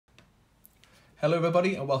Hello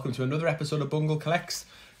everybody and welcome to another episode of Bungle Collects.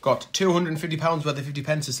 Got £250 worth of 50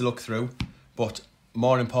 pences to look through, but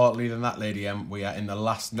more importantly than that, Lady M, we are in the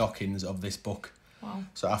last knockings of this book. Wow.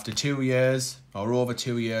 So after 2 years, or over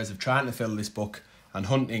 2 years of trying to fill this book and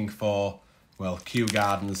hunting for, well, Kew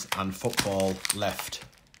Gardens and football left.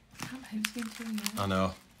 It's been 2 years. I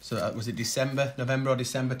know. So was it November or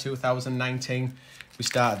December 2019? We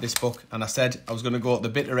started this book and I said I was going to go at the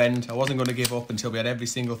bitter end. I wasn't going to give up until we had every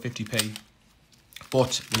single 50p.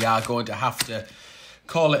 But we are going to have to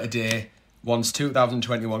call it a day once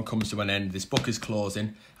 2021 comes to an end. This book is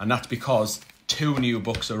closing, and that's because 2 new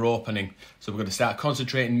books are opening. So we're going to start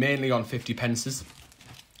concentrating mainly on 50 pences,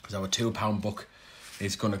 because our £2 book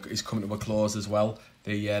is coming to a close as well.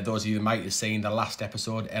 Those of you who might have seen the last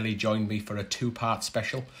episode, Ellie joined me for a 2-part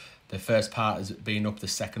special. The first part has been up, the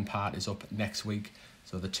second part is up next week.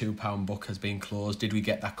 So the £2 book has been closed. Did we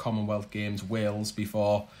get that Commonwealth Games Wales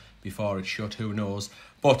before it shut? Who knows?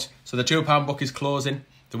 But so the £2 book is closing.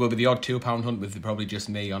 There will be the odd £2 hunt with probably just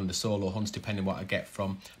me on the solo hunts, depending what I get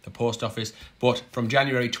from the post office. But from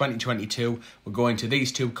January 2022, we're going to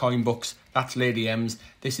these 2 coin books. That's Lady M's.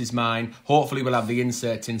 This is mine. Hopefully we'll have the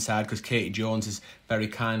inserts inside, because Katie Jones has very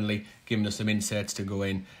kindly given us some inserts to go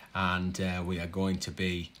in. And we are going to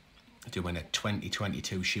be doing a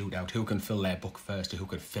 2022 shootout. Who can fill their book first, or who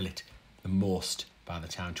can fill it the most by the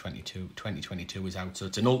time 2022 is out. So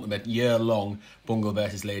it's an ultimate year-long Bungle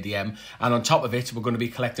versus Lady M. And on top of it, we're going to be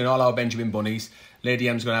collecting all our Benjamin bunnies. Lady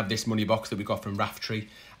M's going to have this money box that we got from Raftree.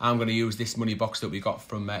 I'm going to use this money box that we got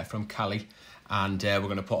from Callie. And we're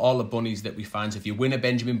going to put all the bunnies that we find. So if you win a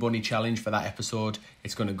Benjamin bunny challenge for that episode,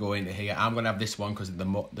 it's going to go into here. I'm going to have this one because the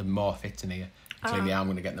more fits in here. Clearly, I'm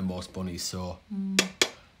going to get the most bunnies. So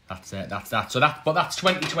that's it. That's that. But that's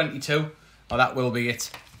 2022. Or that will be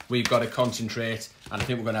it. We've got to concentrate, and I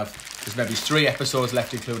think we're going to have, there's maybe 3 episodes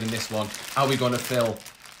left, including this one. How are we going to fill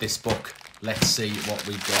this book? Let's see what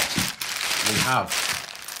we've got. We have,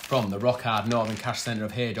 from the Rock Hard Northern Cash Centre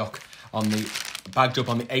of Haydock, bagged up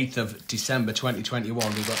on the 8th of December 2021,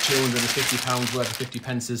 we've got £250 worth of 50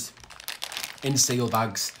 pences in seal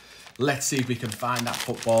bags. Let's see if we can find that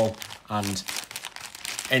football and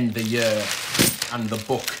end the year and the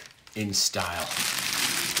book in style.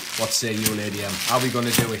 What say you, Lady M? Are we going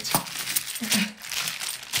to do it?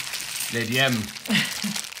 Lady M,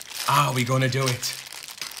 are we going to do it?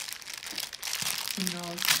 Who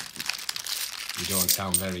knows? You don't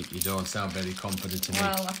sound very confident to me.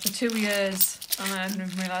 Well, after 2 years, and I didn't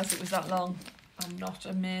even realise it was that long, I'm not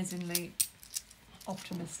amazingly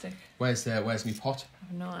optimistic. Where's me pot? I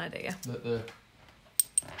have no idea. The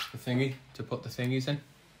thingy to put the thingies in.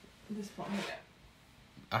 This pot here.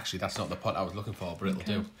 Actually, that's not the pot I was looking for, but it'll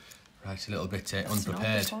do. Right, a little bit That's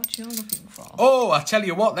unprepared. not the pot you're looking for. Oh, I tell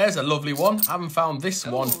you what, there's a lovely one. I haven't found this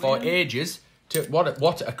one for ages.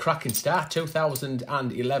 What a cracking start.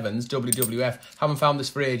 2011's WWF. Haven't found this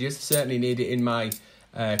for ages. Certainly need it in my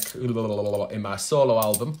solo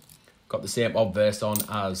album. Got the same obverse on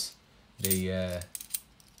as the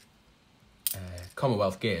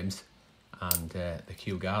Commonwealth Games and the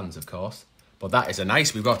Kew Gardens, of course. But that is a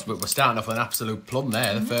nice. We're starting off with an absolute plum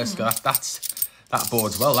there. The first that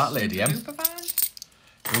bodes well. That, Lady M.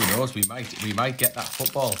 Who knows? We might get that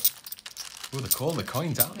football. Oh, they're called the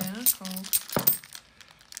coins, aren't they? Yeah, cold.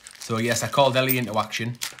 So yes, I called Ellie into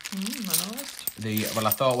action. I I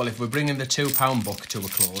thought, if we're bringing the £2 book to a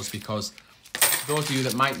close, because those of you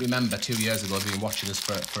that might remember 2 years ago, have been watching us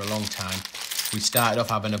for a long time. We started off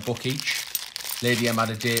having a book each. Lady M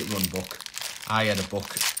had a date run book. I had a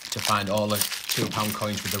book to find all the £2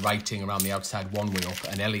 coins with the writing around the outside one way up,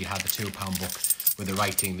 and Ellie had the £2 book with the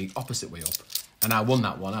writing the opposite way up. And I won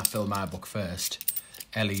that one. I filled my book first.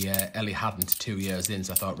 Ellie hadn't 2 years in,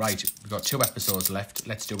 so I thought, right, we've got 2 episodes left.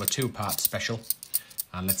 Let's do a 2-part special,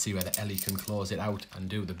 and let's see whether Ellie can close it out and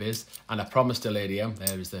do the biz. And I promised her, Lady M,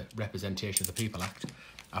 there is the Representation of the People Act.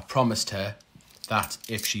 I promised her that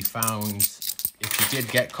if she did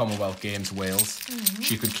get Commonwealth Games Wales,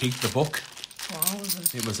 she could keep the book.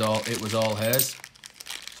 It was all hers.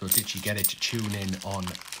 So did she get it to tune in on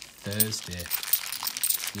Thursday?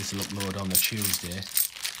 This will upload on the Tuesday,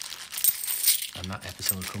 and that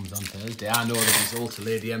episode comes on Thursday. I know the result.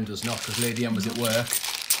 Lady M does not, because Lady M was at work,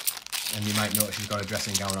 and you might notice she's got a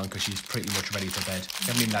dressing gown on because she's pretty much ready for bed. She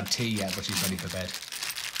hasn't even had tea yet, but she's ready for bed.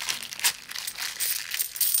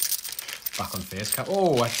 Back on face cap.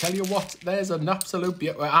 Oh, I tell you what, there's an absolute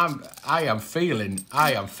beauty. I am feeling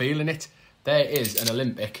it. There is an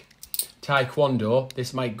Olympic Taekwondo.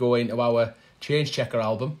 This might go into our Change Checker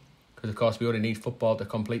album, because of course we only need football to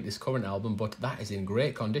complete this current album, but that is in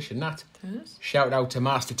great condition, that. Yes. Shout out to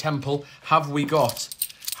Master Temple. Have we got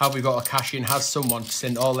have we got a cash in? Has someone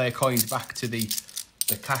sent all their coins back to the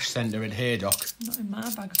cash centre in Haydock? Not in my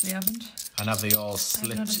bag, they haven't. And have they all I've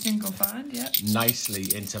slipped not a single find yet.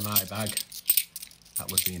 nicely into my bag? That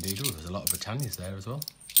would be indeed. Oh, there's a lot of Britannias there as well.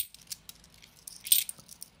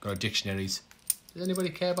 Got dictionaries. Does anybody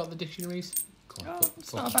care about the dictionaries? Come on,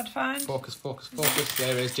 It's not a bad find. Focus.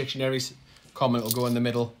 There is dictionaries. Comment will go in the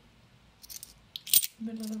middle.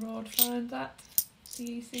 Middle of the road find that.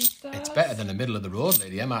 CEC stars. It's better than the middle of the road,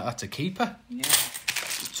 Lady Emma. That's a keeper. Yeah.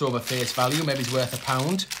 It's over face value. Maybe it's worth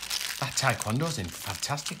 £1. That taekwondo's in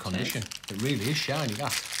fantastic condition. It really is shiny,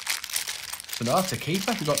 that. So no, that's a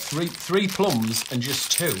keeper. We've got three plums and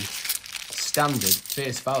just 2 standard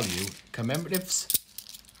face value commemoratives.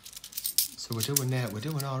 So we're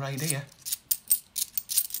doing all right here.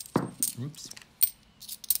 Oops.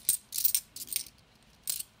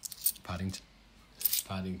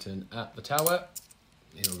 Paddington at the tower.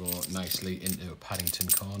 It'll go nicely into a Paddington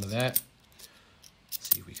corner there.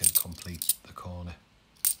 See if we can complete the corner.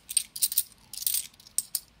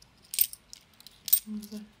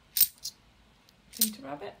 There's a Peter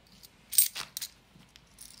Rabbit.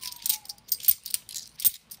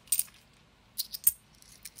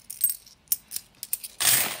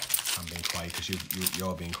 I'm being quiet because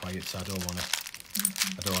you're being quiet, so I don't want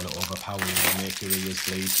to overpower you and make your ears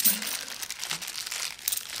bleed.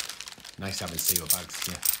 Nice having sealed bags,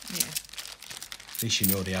 yeah. Yeah. At least you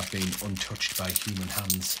know they have been untouched by human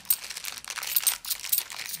hands.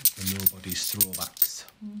 They're nobody's throwbacks.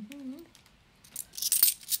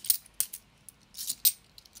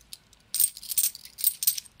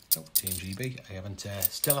 Oh, Team GB. I haven't,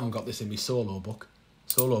 still haven't got this in my solo book.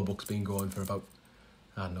 Solo book's been going for about,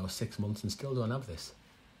 I don't know, 6 months and still don't have this.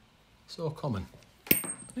 So common.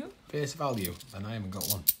 Nope. Face value, and I haven't got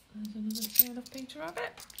one. There's another tail of Peter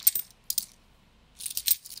Rabbit.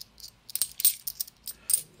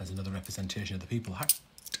 There's another representation of the people hat.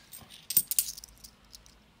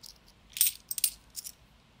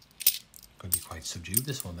 Going to be quite subdued,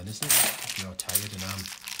 this one then, isn't it? You're tired and I'm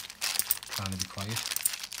trying to be quiet.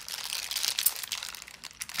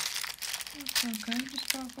 Okay, just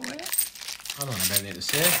talk away. I don't have anything to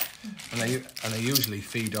say. And I usually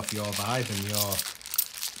feed off your vibe and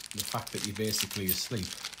the fact that you're basically asleep.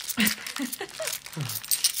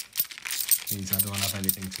 Means I don't have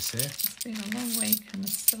anything to say. It's been a long week and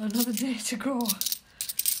there's still another day to go.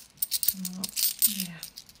 Yeah.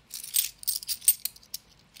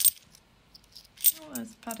 Oh,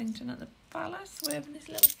 there's Paddington at the palace waving his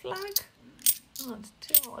little flag. Oh, it's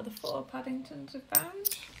 2 out of the 4 Paddingtons we've found.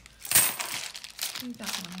 See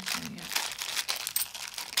that one, isn't it? Yeah.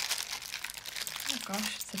 Oh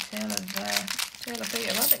gosh, it's a tail of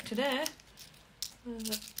Peter Rabbit today. There's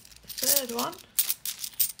a 3rd one.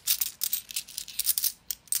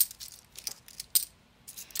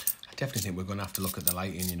 I definitely think we're going to have to look at the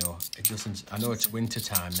lighting, you know. It doesn't... I know it's winter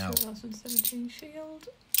time now. 2017 Shield.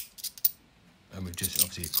 And we've just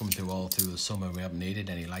obviously come through all through the summer. We haven't needed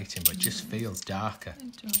any lighting, but it just feels darker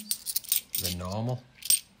It does. than normal.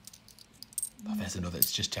 Oh, there's another.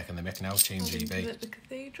 It's just taking the mick now, Team GB. At the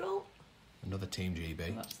cathedral. Another Team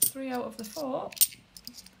GB. That's 3 out of the 4.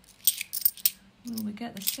 Will we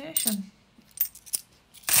get the station?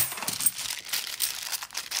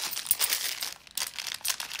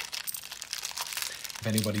 If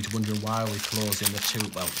anybody's wondering why we're closing the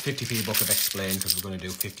 50p book I've explained, because we're going to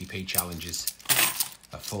do 50p challenges.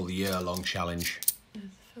 A full year-long challenge. There's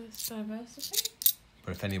the first diversity.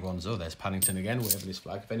 But if anyone's... Oh, there's Paddington again, waving his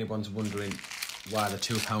flag. If anyone's wondering why the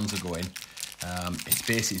 £2 are going, it's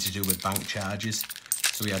basically to do with bank charges.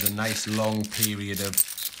 So we had a nice long period of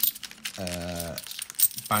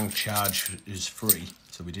bank charges free,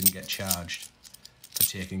 so we didn't get charged for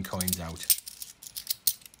taking coins out.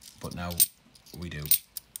 But now we do,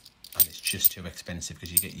 and it's just too expensive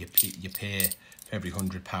because you pay for every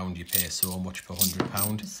 £100 you pay so much per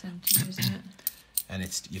 £100. Percentage, isn't it? And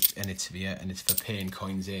it's for paying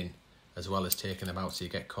coins in as well as taking them out, so you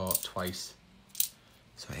get caught twice.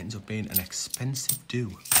 So it ends up being an expensive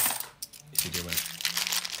do if you're doing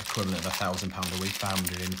equivalent of £1,000 a week,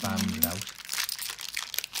 500 in, 500 out,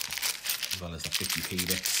 as well as the 50p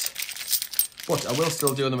bits. But I will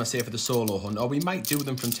still do them, I say, for the solo hunt, or we might do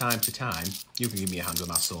them from time to time. You can give me a hand with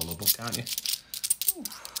my solo book, can't you? Ooh.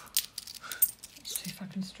 Let's see if I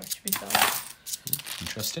can stretch myself.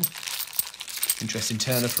 Interesting. Interesting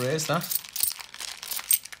turn of phrase, that.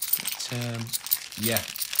 But, yeah.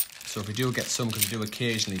 So if we do get some, because we do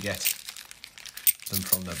occasionally get them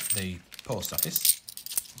from the post office.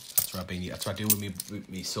 That's where I do with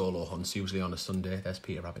me solo hunts, usually on a Sunday. There's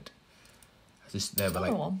Peter Rabbit. They were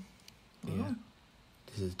like... one. Yeah. Oh.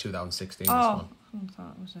 This is 2016, Oh, this one. I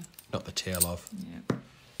thought it was a... Not the tail of.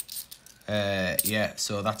 Yeah. Yeah,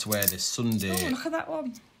 so that's where the Sunday... Oh, look at that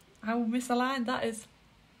one. How misaligned that is.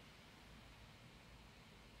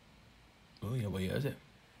 Oh, yeah, what year is it?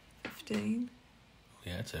 15. Oh,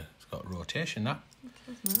 yeah, it's got a rotation, that.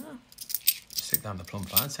 It doesn't matter. Stick that in the plum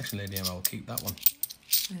fine section, Lady M. I will keep that one.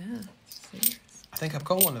 Yeah, see. I think I've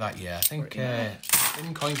got one of that year. I think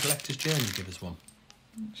in Coin Collector's Journey give us one.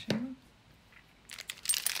 Not sure.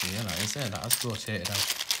 Yeah, that is there. That has rotated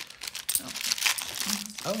out.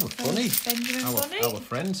 Oh, funny. Benjamin Bunny. Our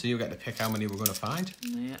friend, so you get to pick how many we're going to find.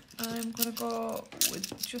 Yeah, I'm going to go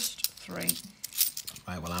with just 3.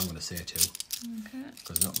 Right, well, I'm going to say 2. Okay.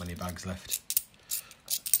 Because not many bags left.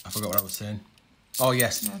 I forgot what I was saying. Oh,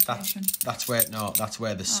 yes. That's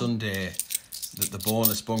where the Sunday, the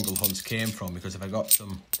bonus bungle hunts came from, because if I got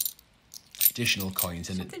some additional coins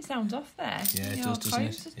in Something sounds off there. Yeah, it does, doesn't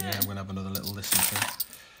it? Yeah, I'm going to have another little listen to it.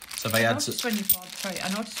 So if I noticed when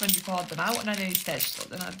you poured them out, and I nearly said, but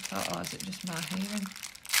then I thought, oh, is it just my hearing?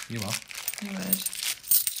 You are. You heard.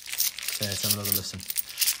 So let's have another listen.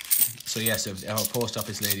 So yes, if our post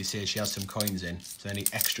office lady says she has some coins in, so any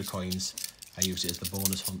extra coins, I use it as the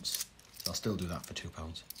bonus hunts. So I'll still do that for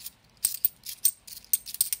 £2.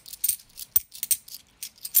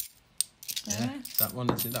 Yeah, that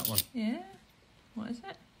one, is it that one? Yeah. What is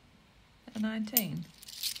it? A 19?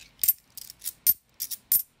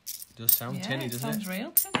 It does sound tinny, doesn't it? Sounds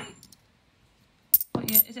real tinny. What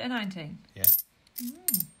year? Is it a 19? Yeah.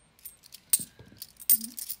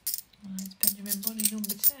 Well, it's Benjamin Bunny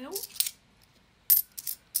number 2.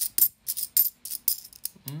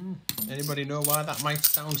 Anybody know why that might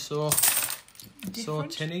sound so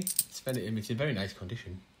tinny? It's in very nice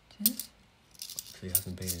condition. It is. Actually, it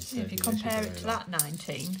hasn't been in Yeah, if you compare it to that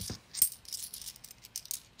 19.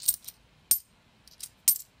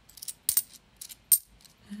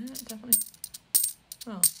 Definitely.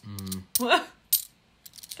 Oh. What?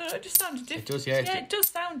 It just sounds different. It does, yeah. Yeah, it does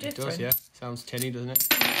sound different. It does, yeah. Sounds tinny, doesn't it?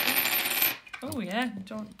 Oh, yeah.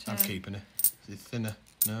 Don't... I'm keeping it. Is it thinner?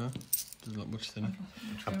 No? Doesn't look much thinner.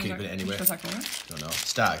 I'm keeping it anyway. Don't know.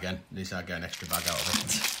 Start again. At least I get an extra bag out of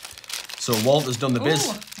it. So Walter's done the biz.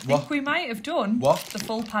 I think we might have done the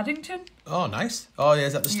full Paddington. Oh, nice. Oh, yeah,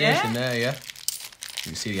 is that the station there, yeah? You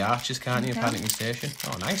can see the arches, can't you? Paddington Station.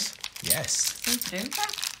 Oh, nice. Yes.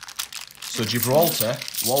 So Gibraltar,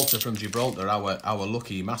 Walter from Gibraltar, our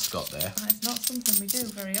lucky mascot there. It's not something we do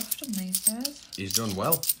very often these days. He's done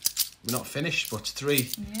well. We're not finished, but three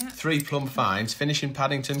plum finds, finishing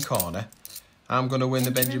Paddington Corner. I'm going to win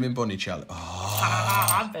the Benjamin Bunny challenge.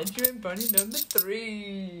 Oh. Benjamin Bunny number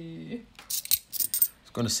 3. I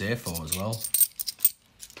was going to say 4 as well.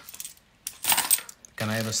 Can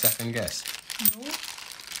I have a second guess? No.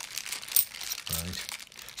 Right.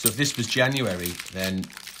 So if this was January, then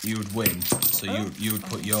you would win. So you would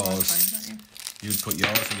put yours. You'd put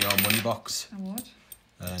yours in your money box. I would.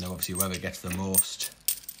 And obviously whoever gets the most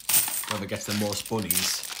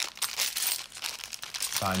bunnies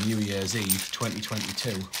by New Year's Eve 2022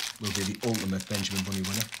 will be the ultimate Benjamin Bunny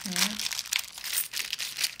winner. Yeah.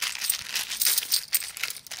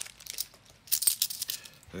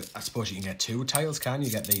 I suppose you can get 2 tiles, can you?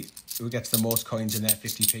 Who gets the most coins in their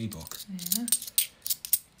 50p book? Yeah.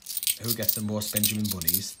 Who gets the most Benjamin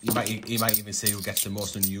Bunnies? You might even say who gets the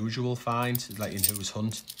most unusual find, like in whose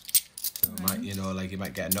hunt. So you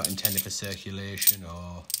might get a not intended for circulation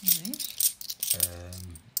or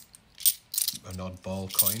an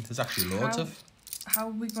oddball coin. There's actually loads of. How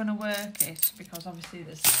are we going to work it? Because obviously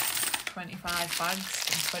there's 25 bags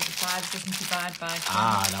and 25 doesn't divide by 10.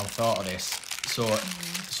 Now thought of this. So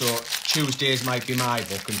Tuesdays might be my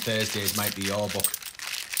book and Thursdays might be your book.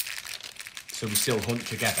 So we still hunt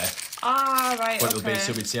together. Right. But it'll be,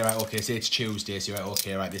 so we'd say, right, okay, say it's Tuesday, so right,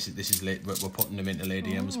 okay, right, this is late, we're putting them into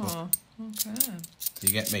Lady M's book. Okay. You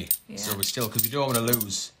get me? Yeah. So we're still, because we don't want to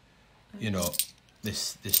lose,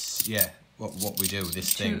 this what we do,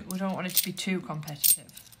 this thing. We don't want it to be too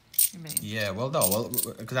competitive, you mean? Yeah,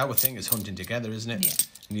 because our thing is hunting together, isn't it? Yeah.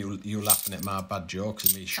 And you laughing at my bad jokes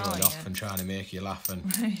and me showing off and trying to make you laugh and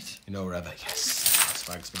whatever. Yes,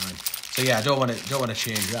 that bag's mine. So yeah, I don't want to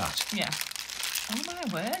change that. Yeah. Oh my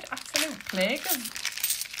word! Absolute plague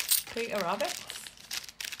of Peter rabbits.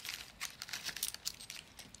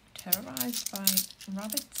 Terrorised by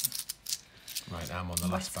rabbits. Right, I'm on the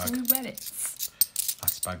last bag. Rabbits.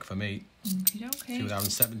 Last bag for me. Okay.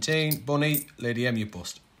 2017 Bunny Lady M, you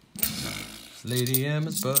bust. Lady M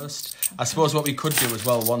is bust. I suppose what we could do as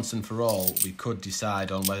well, once and for all, we could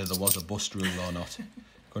decide on whether there was a bust rule or not,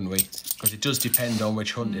 couldn't we? Because it does depend on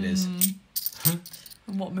which hunt it is.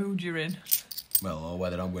 And what mood you're in. Well, or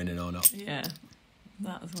whether I'm winning or not. Yeah,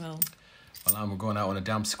 that as well. Well, I'm going out on a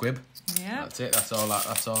damn squib. Yeah. That's it. That's all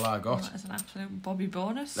I got. Well, that is an absolute Bobby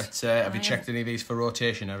bonus. Let's. Have you checked any of these for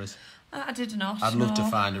rotation errors? I did not. I'd love to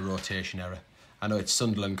find a rotation error. I know it's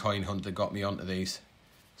Sunderland Coin Hunt that got me onto these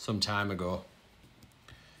some time ago.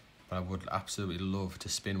 But I would absolutely love to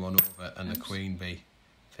spin one over and the queen be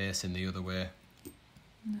facing the other way.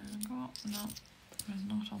 No, there's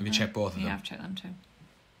not on Have you checked both of them? Yeah, I've checked them too.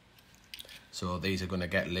 So these are going to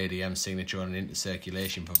get Lady M's signature and into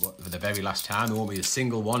circulation for the very last time. There won't be a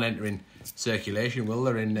single one entering circulation, will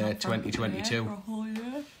there, in 2022? For a whole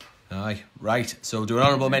year. Aye, right. So do an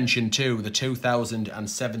honourable mention to the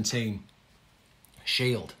 2017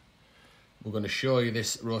 Shield. We're going to show you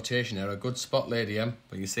this rotation error. Good spot, Lady M.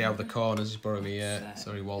 But you see how the corners, borrow me,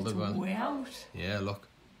 sorry, Walden. It's way out. Yeah, look.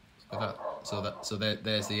 Look at that. So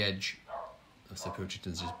there's the edge. That's the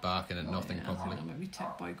Pucherton's just barking at nothing, probably. I think maybe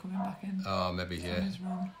Tech Boy coming back in. Oh, maybe, yeah. On his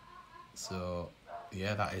run. So,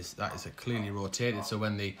 yeah, that is a clearly rotated. So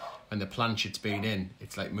when the planchet's been in,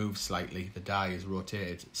 it's like moved slightly. The die is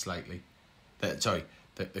rotated slightly.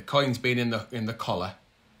 The coin's been in the collar,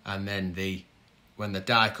 and then when the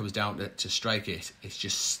die comes down to strike it, it's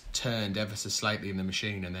just turned ever so slightly in the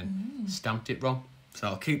machine and then stamped it wrong. So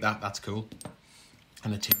I'll keep that. That's cool.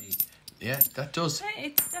 And the tinny, yeah, that does.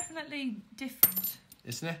 It's definitely different,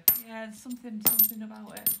 isn't it? Yeah, there's something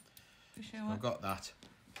about it for sure. I've got that.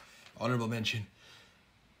 Honourable mention.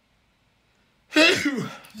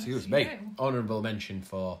 Excuse me. Honourable mention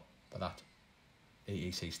for that.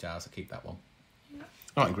 EEC stars. I keep that one. Yeah.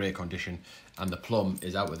 Not in great condition, and the plum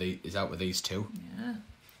is out with these two. Yeah.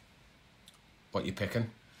 What you picking?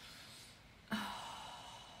 Oh,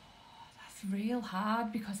 that's real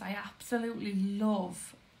hard because I absolutely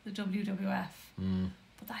love the WWF.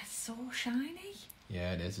 But that's so shiny.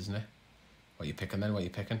 Yeah, it is, isn't it? What you picking then?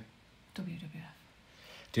 WWF.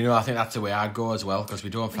 Do you know, I think that's the way I'd go as well, because we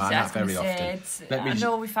don't find that very often.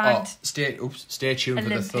 We find. Stay tuned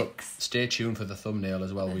Olympics. for the thumbnail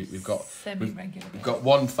as well. We've got semi-regular. We've got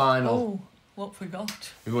one final. Oh, what have we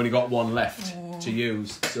got? We've only got one left to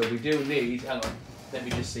use, so we do need. Hang on, let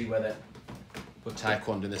me just see whether put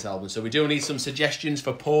taekwondo in this album. So we do need some suggestions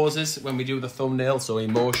for poses when we do the thumbnail, so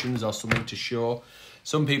emotions or something to show.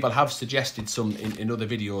 Some people have suggested some in other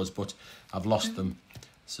videos, but I've lost them.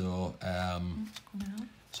 So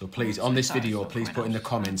so please, on this video, please put in the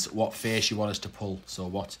comments what face you want us to pull. So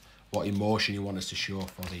what emotion you want us to show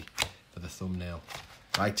for the thumbnail.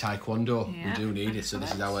 Right, taekwondo, we do need it. So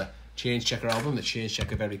this is our Change Checker album that Change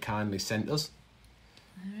Checker very kindly sent us.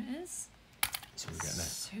 There it is. So we're getting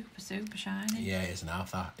it. Super shiny. Yeah, it isn't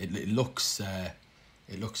half that. It looks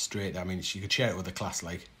straight. I mean, you could share it with a class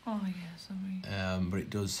like. Oh yeah, sorry. But it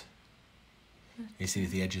does. You see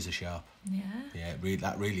the edges are sharp. Yeah. Yeah,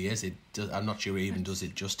 that really is. It does. I'm not sure it even does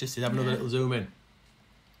it justice. Have another little zoom in.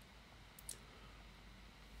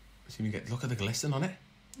 So you look at the glisten on it.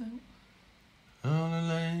 No. All the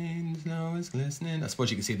lines now is glistening. I suppose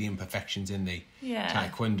you can see the imperfections in the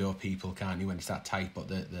taekwondo people, can't you, when it's that tight? But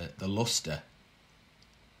the luster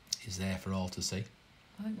is there for all to see.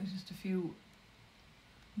 I think there's just a few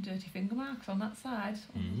dirty finger marks on that side.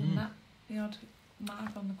 Other than that, the odd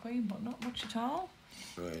mark on the queen, but not much at all.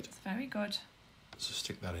 Right. It's very good. So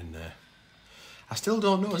stick that in there. I still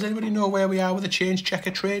don't know. Does anybody know where we are with the Change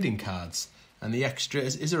Checker trading cards and the extra?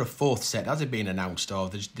 Is there a fourth set? Has it been announced, or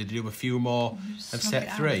did they do a few more of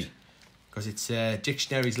set 3? Because it's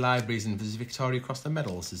dictionaries, libraries, and there's Victoria Cross the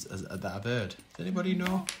medals that I've heard. Does anybody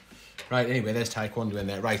know? Right, anyway, there's taekwondo in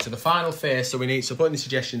there. Right, so the final face, so put in the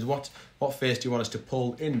suggestions, what face do you want us to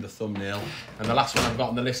pull in the thumbnail? And the last one I've got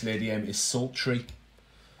on the list, Lady M, is sultry.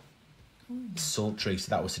 Sultry, so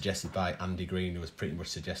that was suggested by Andy Green, who was pretty much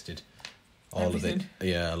suggested all of it.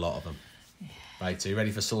 Yeah, a lot of them. Yeah. Right, so you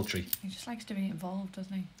ready for sultry? He just likes to be involved,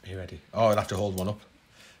 doesn't he? Are you ready? Oh, I'll have to hold one up.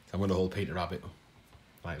 I'm going to hold Peter Rabbit.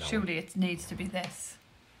 Like that. Surely it needs to be this.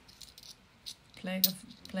 Plague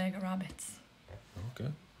of rabbits. Okay,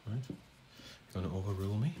 right. You're going to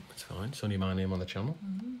overrule me? It's fine. It's only my name on the channel.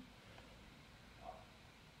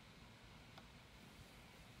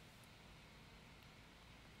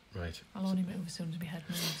 Right. I'll only move as soon as my head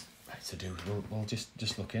moves. Right, so we'll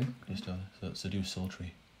just look in. So do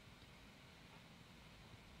sultry.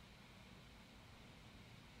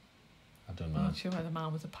 I've done mine. I'm not sure whether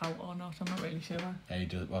mine was a pout or not. I'm not really sure. Hey,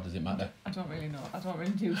 what does it matter? I don't really know. I don't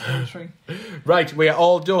really do sultry. Right, we are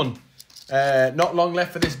all done. Not long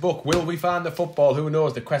left for this book. Will we find the football? Who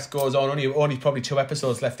knows? The quest goes on. Only probably 2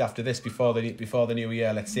 episodes left after this before the new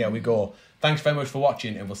year. Let's see how we go. Thanks very much for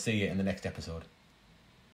watching, and we'll see you in the next episode.